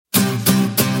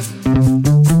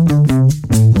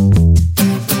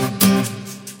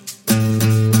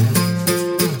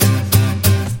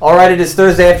All right, it is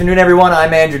Thursday afternoon, everyone.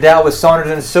 I'm Andrew Dow with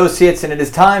Saunders & Associates, and it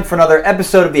is time for another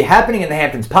episode of the Happening in the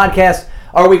Hamptons podcast,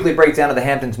 our weekly breakdown of the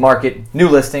Hamptons market, new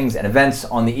listings, and events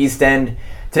on the East End.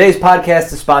 Today's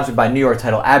podcast is sponsored by New York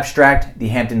Title Abstract, the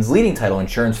Hamptons' leading title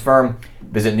insurance firm.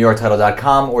 Visit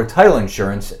NewYorkTitle.com or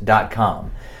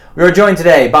TitleInsurance.com. We are joined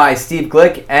today by Steve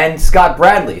Glick and Scott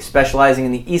Bradley, specializing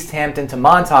in the East Hampton to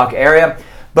Montauk area.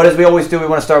 But as we always do, we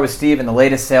want to start with Steve and the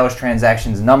latest sales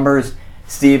transactions numbers.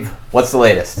 Steve, what's the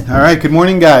latest? All right, good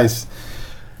morning, guys.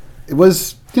 It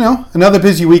was, another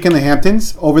busy week in the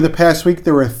Hamptons. Over the past week,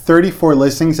 there were 34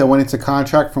 listings that went into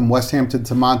contract from West Hampton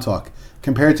to Montauk.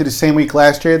 Compared to the same week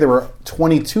last year, there were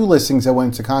 22 listings that went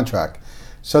into contract.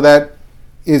 So that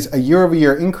is a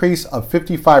year-over-year increase of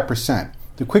 55%.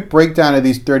 The quick breakdown of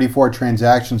these 34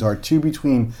 transactions are two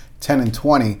between 10 and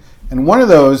 20, and one of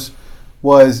those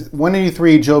was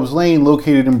 183 Jobs Lane,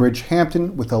 located in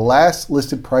Bridgehampton, with a last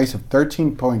listed price of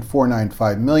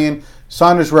 $13.495 million.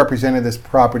 Saunders represented this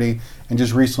property and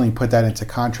just recently put that into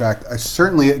contract.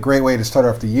 Certainly a great way to start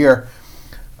off the year.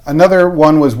 Another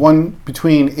one was one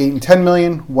between 8 and 10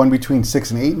 million, one between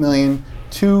 6 and 8 million,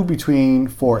 two between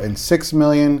 4 and 6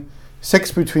 million,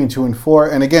 6 between 2 and 4,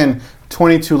 and again,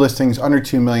 22 listings under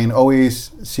 2 million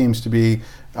always seems to be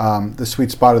the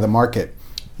sweet spot of the market.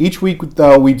 Each week,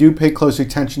 though, we do pay close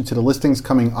attention to the listings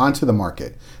coming onto the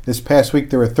market. This past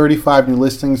week, there were 35 new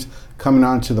listings coming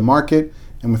onto the market,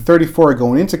 and with 34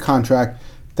 going into contract,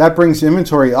 that brings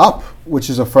inventory up, which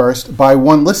is a first, by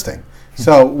one listing.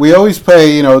 So we always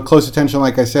pay, close attention,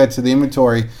 like I said, to the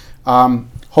inventory.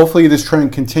 Hopefully this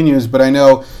trend continues, but I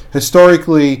know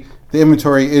historically the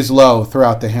inventory is low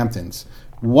throughout the Hamptons.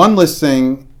 One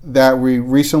listing that we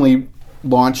recently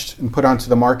launched and put onto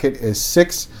the market is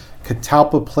 6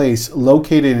 Catalpa Place,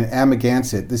 located in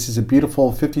Amagansett. This is a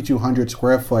beautiful 5,200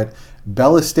 square foot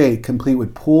Bell Estate, complete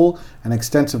with pool and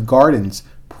extensive gardens,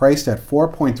 priced at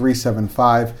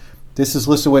 $4.375. This is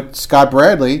listed with Scott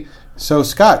Bradley. So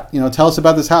Scott, tell us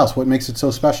about this house. What makes it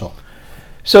so special?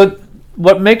 So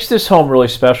what makes this home really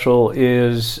special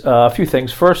is a few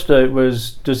things. First, it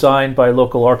was designed by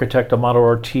local architect Amado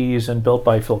Ortiz and built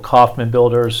by Phil Kaufman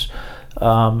Builders,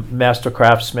 master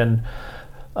craftsman.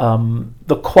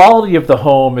 The quality of the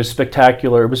home is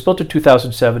spectacular. It was built in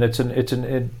 2007. It's an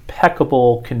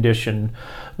impeccable condition.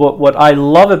 What I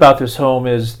love about this home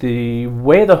is the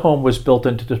way the home was built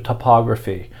into the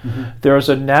topography. Mm-hmm. There's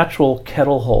a natural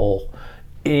kettle hole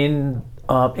in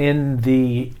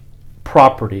the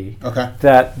property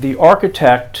that the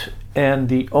architect and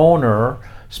the owner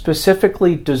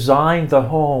specifically designed the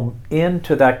home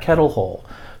into that kettle hole.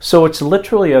 So it's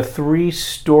literally a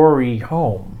 3-story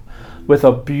home with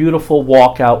a beautiful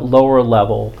walkout lower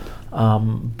level,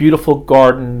 beautiful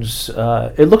gardens.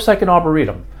 It looks like an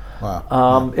arboretum.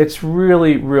 Wow. It's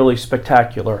really, really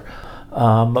spectacular.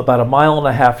 About 1.5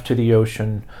 miles to the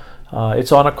ocean.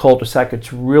 It's on a cul-de-sac.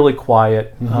 It's really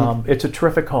quiet. Mm-hmm. It's a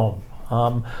terrific home.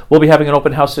 We'll be having an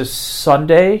open house this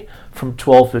Sunday from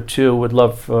 12 to 2. Would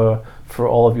love for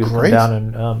all of you to come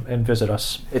down and visit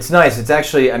us. It's nice. It's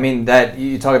actually, that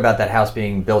you talk about that house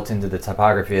being built into the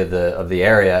topography of the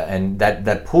area, and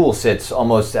that pool sits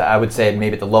almost, I would say,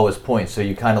 maybe at the lowest point. So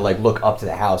you kind of look up to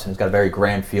the house, and it's got a very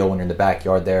grand feel when you're in the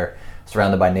backyard there,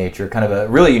 surrounded by nature. Kind of a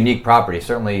really unique property.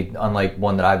 Certainly unlike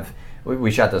one that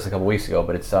we shot this a couple weeks ago,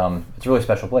 but it's a really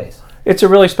special place. It's a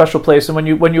really special place, and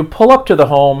when you pull up to the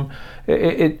home,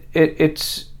 it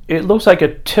looks like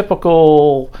a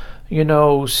typical,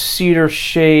 cedar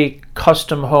shake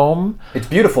custom home. It's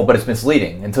beautiful, but it's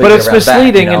misleading until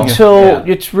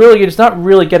it's not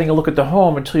really getting a look at the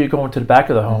home until you go into the back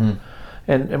of the home.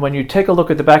 Mm-hmm. And when you take a look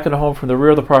at the back of the home from the rear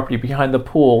of the property behind the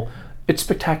pool, it's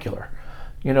spectacular.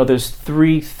 There's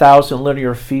 3,000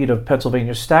 linear feet of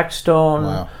Pennsylvania stacked stone.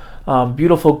 Wow.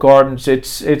 Beautiful gardens.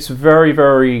 It's very,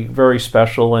 very, very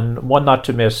special and one not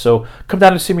to miss. So come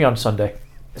down and see me on Sunday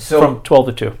from 12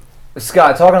 to 2.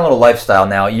 Scott, talking a little lifestyle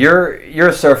now. You're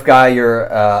a surf guy. You're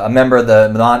a member of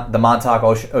the Montauk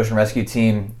Ocean Rescue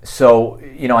Team. So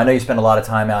I know you spend a lot of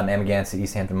time out in Amagansett,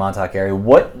 East Hampton, Montauk area.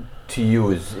 What to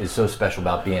you is so special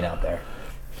about being out there?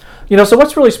 So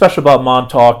what's really special about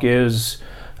Montauk is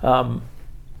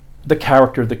the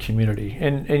character of the community,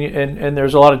 and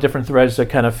there's a lot of different threads that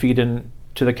kind of feed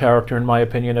into the character. In my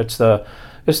opinion, it's the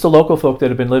local folk that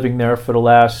have been living there for the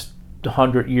last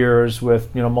 100 years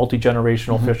with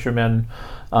multi-generational mm-hmm. fishermen.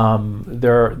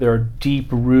 They're deep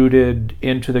rooted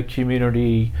into the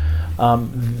community.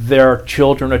 Their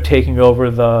children are taking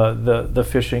over the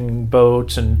fishing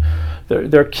boats, and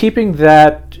they're keeping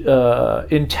that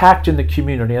intact in the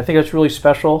community. I think that's really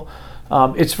special.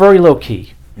 It's very low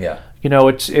key. Yeah.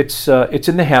 it's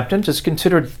in the Hamptons. It's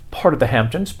considered part of the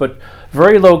Hamptons, but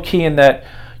very low key in that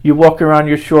you walk around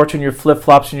your shorts and your flip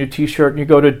flops and your t-shirt and you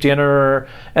go to dinner.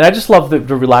 And I just love the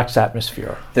relaxed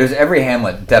atmosphere. There's every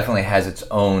hamlet definitely has its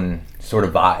own sort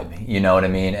of vibe. You know what I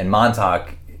mean? And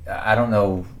Montauk, I don't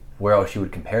know where else you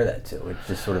would compare that to. It's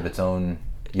just sort of its own.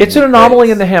 It's an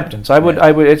anomaly in the Hamptons. I would.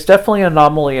 It's definitely an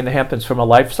anomaly in the Hamptons from a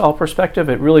lifestyle perspective.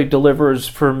 It really delivers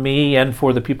for me and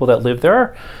for the people that live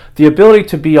there. The ability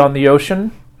to be on the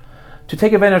ocean, to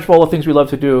take advantage of all the things we love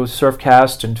to do, surf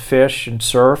cast and fish and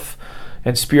surf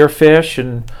and spearfish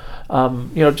and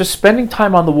just spending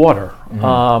time on the water. A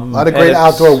lot of great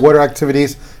outdoor water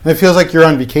activities, and it feels like you're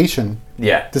on vacation.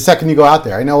 Yeah. The second you go out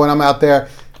there, I know when I'm out there,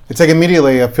 it's like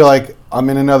immediately I feel like I'm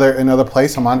in another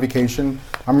place. I'm on vacation.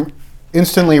 I'm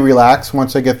instantly relaxed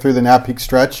once I get through the Nap Peak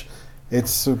stretch.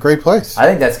 It's a great place. I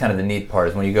think that's kind of the neat part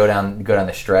is when you go down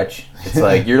the stretch. It's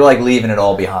like you're like leaving it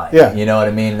all behind. Yeah. You know what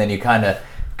I mean? And then you kind of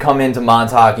come into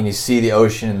Montauk and you see the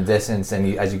ocean in the distance,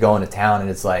 and as you go into town, and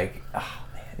it's like, oh,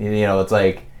 man, it's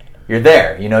like you're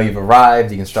there. You've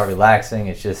arrived. You can start relaxing.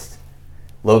 It's just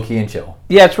low key and chill.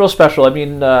 Yeah, it's real special. I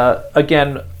mean,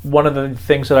 again, one of the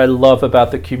things that I love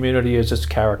about the community is its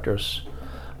characters.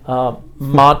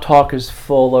 Montauk is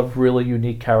full of really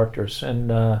unique characters,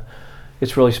 and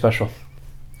it's really special.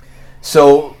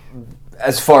 So,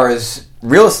 as far as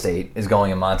real estate is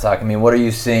going in Montauk, I mean, what are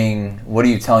you seeing? What are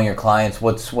you telling your clients?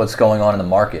 What's going on in the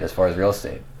market as far as real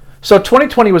estate? So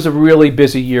 2020 was a really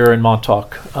busy year in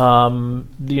Montauk. Through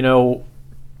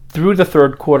the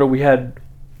third quarter, we had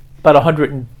about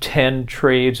 110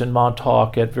 trades in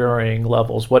Montauk at varying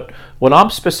levels. What I'm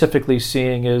specifically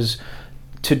seeing is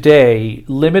today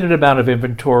limited amount of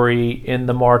inventory in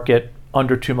the market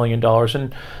under $2 million,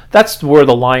 and that's where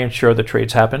the lion's share of the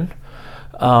trades happen.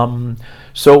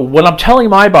 So what I'm telling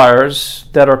my buyers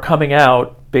that are coming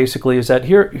out basically is that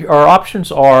here our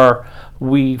options are: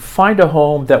 we find a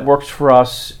home that works for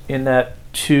us in that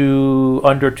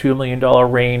under $2 million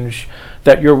range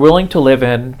that you're willing to live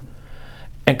in,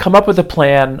 and come up with a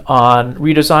plan on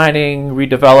redesigning,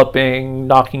 redeveloping,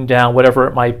 knocking down, whatever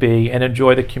it might be, and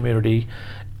enjoy the community,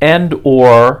 and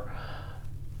or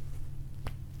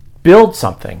build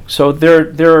something. So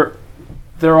there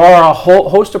are a whole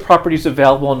host of properties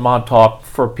available in Montauk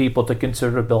for people to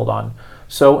consider to build on.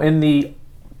 So in the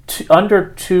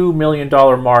under $2 million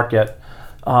market,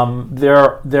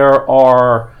 there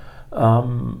are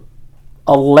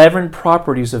 11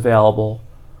 properties available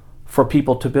for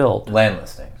people to build. Land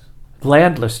listings.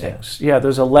 Land listings. Yeah,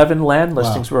 there's 11 land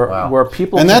listings where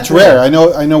people. And that's rare. I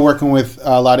know working with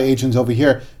a lot of agents over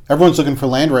here, everyone's looking for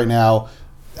land right now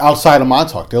outside of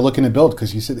Montauk. They're looking to build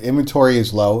because you said the inventory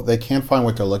is low. They can't find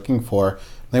what they're looking for.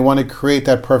 They want to create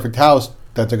that perfect house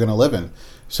that they're going to live in.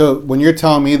 So when you're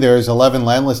telling me there's 11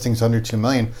 land listings under $2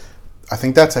 million, I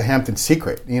think that's a Hampton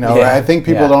secret. I think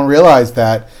people don't realize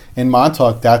that in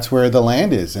Montauk, that's where the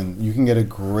land is, and you can get a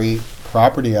great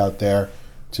property out there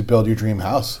to build your dream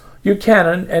house. You can,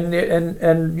 and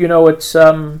it's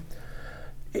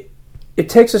it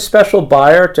takes a special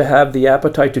buyer to have the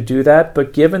appetite to do that.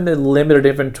 But given the limited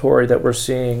inventory that we're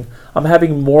seeing, I'm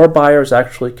having more buyers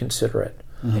actually consider it.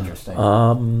 Interesting.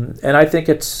 And I think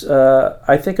it's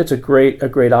a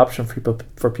great option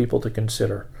for people to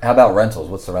consider. How about rentals?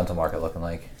 What's the rental market looking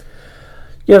like?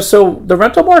 Yeah, so the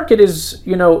rental market is,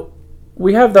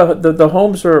 we have the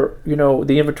homes are,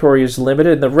 the inventory is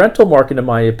limited, and the rental market, in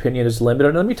my opinion, is limited.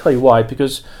 And let me tell you why.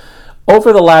 Because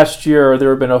over the last year, there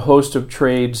have been a host of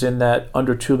trades in that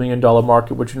under $2 million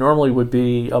market, which normally would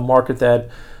be a market that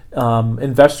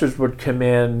investors would come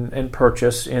in and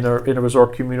purchase in a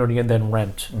resort community and then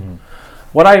rent. Mm-hmm.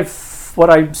 What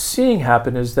I'm seeing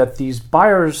happen is that these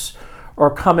buyers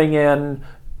are coming in,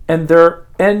 and they're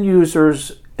end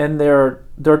users, and they're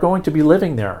going to be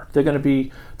living there.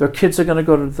 Their kids are going to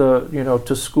go to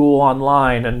to school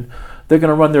online, and they're going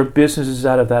to run their businesses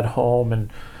out of that home.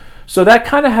 And so it's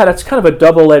kind of a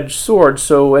double-edged sword.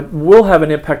 So it will have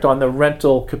an impact on the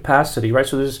rental capacity, right?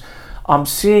 So I'm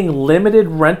seeing limited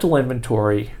rental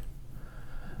inventory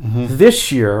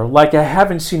this year like I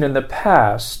haven't seen in the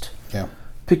past. Yeah.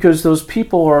 Because those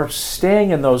people are staying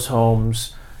in those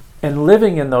homes and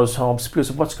living in those homes because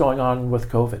of what's going on with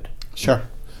COVID. Sure.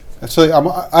 So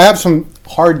I have some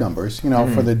hard numbers,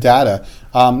 for the data.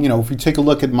 If you take a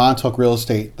look at Montauk real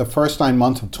estate, the first 9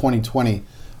 months of 2020,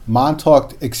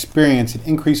 Montauk experienced an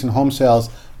increase in home sales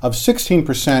of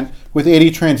 16% with 80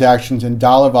 transactions and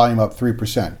dollar volume up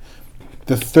 3%.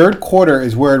 The third quarter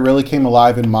is where it really came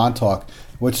alive in Montauk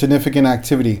with significant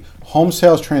activity. Home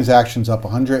sales transactions up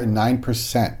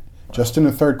 109%. just in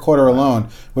the third quarter alone,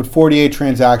 with 48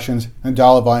 transactions and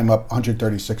dollar volume up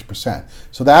 136%.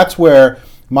 So that's where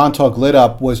Montauk lit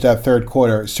up, was that third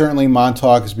quarter. Certainly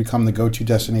Montauk has become the go-to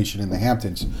destination in the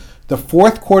Hamptons. The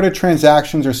fourth quarter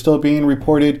transactions are still being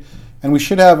reported, and we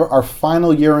should have our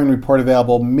final year-end report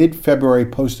available mid-February,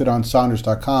 posted on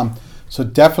Saunders.com. So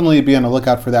definitely be on the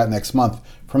lookout for that next month.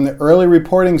 From the early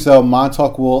reportings, though,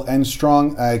 Montauk will end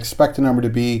strong. I expect the number to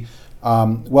be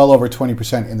well over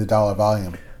 20% in the dollar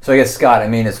volume. So I guess, Scott, I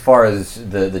mean, as far as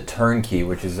the turnkey,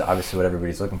 which is obviously what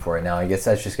everybody's looking for right now, I guess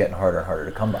that's just getting harder and harder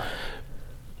to come by.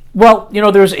 Well,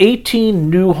 there's 18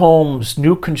 new homes,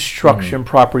 new construction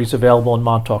properties available in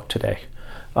Montauk today,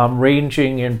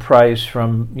 ranging in price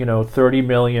from, $30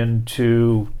 million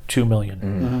to $2 million.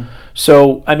 Mm-hmm.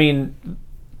 So, I mean,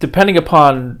 depending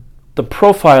upon the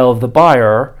profile of the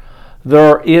buyer,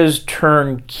 there is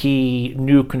turnkey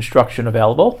new construction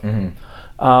available.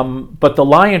 But the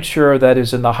lion's share of that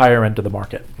is in the higher end of the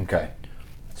market. Okay.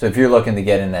 So if you're looking to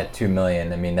get in that $2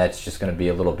 million, I mean, that's just going to be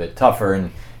a little bit tougher.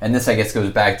 And this, I guess,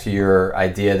 goes back to your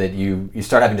idea that you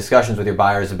start having discussions with your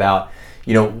buyers about,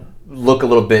 look a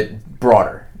little bit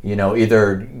broader.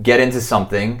 Either get into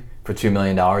something for $2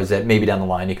 million that maybe down the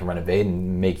line you can renovate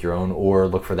and make your own, or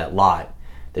look for that lot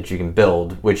that you can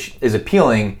build, which is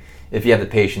appealing if you have the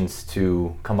patience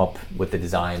to come up with the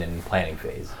design and planning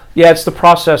phase. Yeah, it's the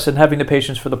process and having the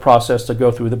patience for the process to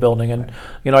go through the building. And,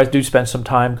 I do spend some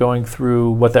time going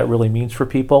through what that really means for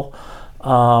people.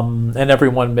 And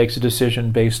everyone makes a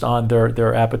decision based on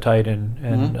their appetite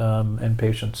and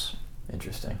patience.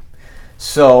 Interesting.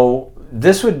 So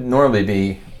this would normally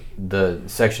be the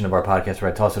section of our podcast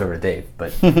where I toss it over to Dave,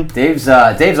 but Dave's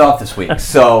off this week.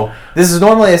 So this is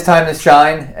normally his time to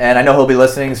shine, and I know he'll be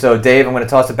listening. So Dave, I'm going to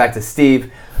toss it back to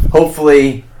Steve.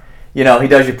 Hopefully, he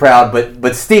does you proud.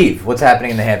 But Steve, what's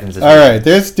happening in the Hamptons this week? All right,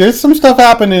 there's some stuff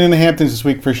happening in the Hamptons this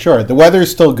week for sure. The weather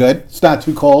is still good. It's not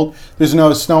too cold. There's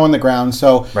no snow on the ground,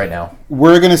 so right now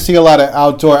we're going to see a lot of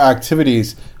outdoor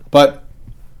activities. But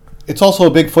it's also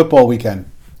a big football weekend.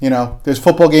 There's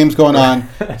football games going on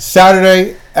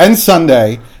Saturday and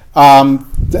Sunday. The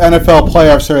NFL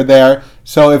playoffs are there.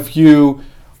 So if you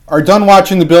are done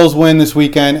watching the Bills win this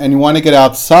weekend and you want to get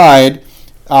outside,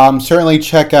 certainly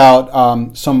check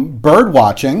out some bird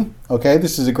watching. Okay,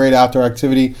 this is a great outdoor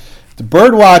activity. The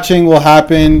bird watching will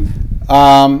happen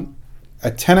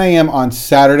at 10 a.m. on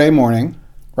Saturday morning,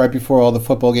 right before all the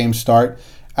football games start,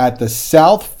 at the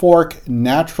South Fork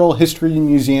Natural History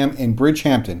Museum in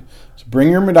Bridgehampton. So bring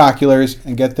your binoculars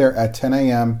and get there at 10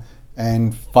 a.m.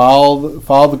 and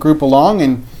follow the group along,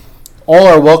 and all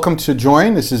are welcome to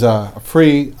join. This is a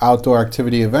free outdoor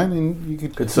activity event, and you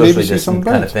could socially maybe see some distant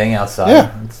kind birds. of thing outside.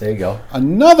 Yeah. There you go.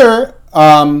 Another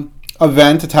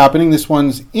event that's happening, this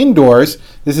one's indoors.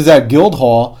 This is at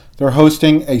Guildhall. They're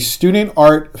hosting a student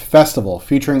art festival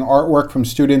featuring artwork from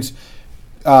students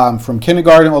from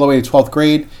kindergarten all the way to 12th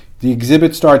grade. The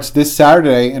exhibit starts this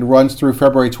Saturday and runs through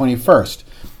February 21st.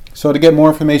 So to get more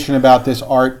information about this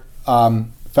art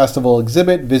festival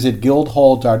exhibit, visit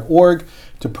guildhall.org.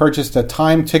 To purchase the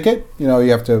time ticket, you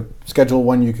have to schedule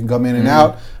when you can come in and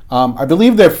out. I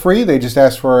believe they're free. They just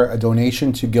ask for a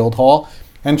donation to Guildhall.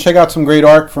 And check out some great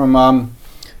art from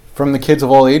the kids of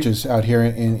all ages out here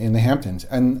in the Hamptons.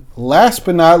 And last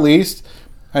but not least,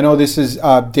 I know this is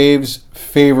Dave's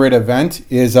favorite event,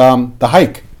 is the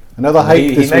hike. Another hike He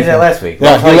this mentioned weekend. that last week.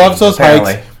 Yeah, he loves those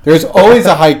apparently. hikes. There's always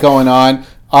a hike going on.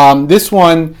 This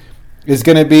one is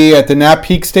going to be at the Knapp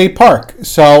Peak State Park.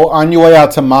 So on your way out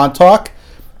to Montauk,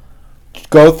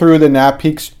 go through the Knapp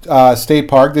Peak State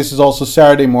Park. This is also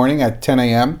Saturday morning at 10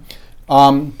 a.m.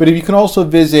 But if you can also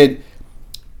visit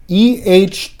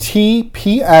ehtps.org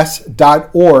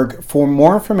for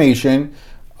more information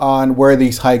on where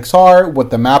these hikes are, what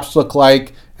the maps look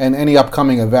like, and any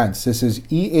upcoming events. This is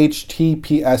ehtps.org.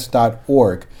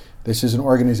 This is an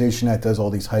organization that does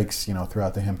all these hikes,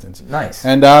 throughout the Hamptons. Nice.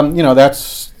 And,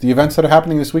 that's the events that are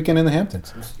happening this weekend in the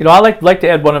Hamptons. I like to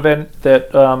add one event that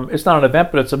it's not an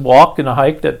event, but it's a walk and a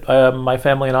hike that my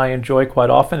family and I enjoy quite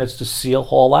often. It's the Seal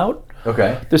Haul Out.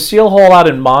 Okay. The Seal Haul Out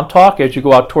in Montauk, as you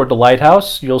go out toward the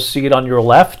lighthouse, you'll see it on your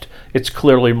left. It's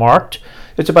clearly marked.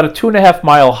 It's about a 2.5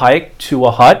 mile hike to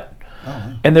a hut.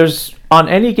 Oh. And there's, on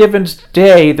any given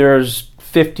day, there's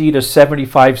 50 to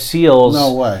 75 seals.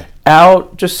 No way.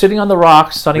 Out just sitting on the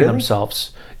rocks, sunning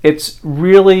themselves. It's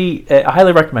really, I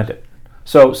highly recommend it.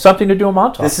 So something to do in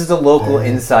Montauk. This is the local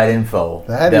inside info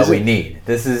that we need.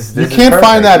 This you can't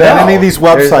find that on any of these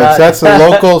websites. That's the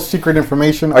local secret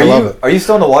information. I love it. Are you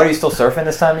still in the water? Are you still surfing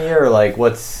this time of year, or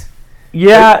what's?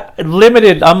 Yeah,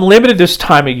 limited. I'm limited this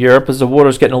time of year because the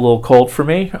water's getting a little cold for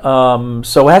me.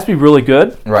 So it has to be really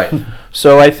good. Right.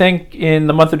 So I think in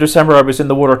the month of December I was in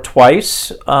the water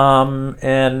twice.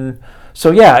 And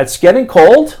so yeah, it's getting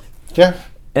cold. Yeah.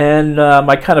 And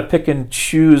I kind of pick and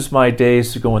choose my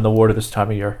days to go in the water this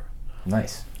time of year.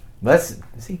 Nice. Let's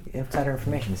see insider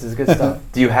information. This is good stuff.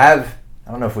 Do you have?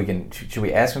 I don't know if we can. Should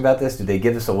we ask them about this? Do they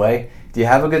give this away? Do you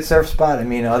have a good surf spot? I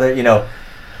mean,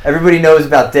 everybody knows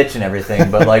about ditch and everything,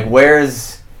 but like,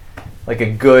 where's like a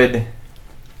good?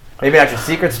 Maybe not your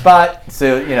secret spot.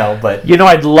 So but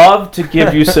I'd love to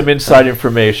give you some inside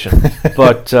information,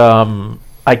 but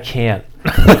I can't.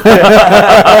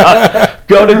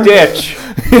 Go to ditch.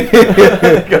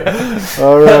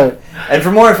 All right. And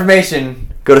for more information,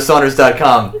 go to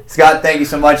Saunders.com. Scott, thank you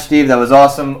so much. Steve, that was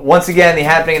awesome. Once again, the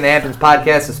Happening in the Hamptons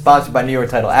podcast is sponsored by New York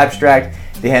Title Abstract,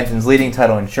 the Hamptons' leading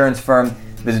title insurance firm.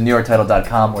 Visit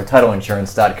NewYorkTitle.com or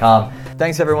TitleInsurance.com.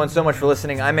 Thanks, everyone, so much for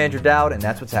listening. I'm Andrew Dowd, and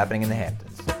that's what's happening in the Hamptons.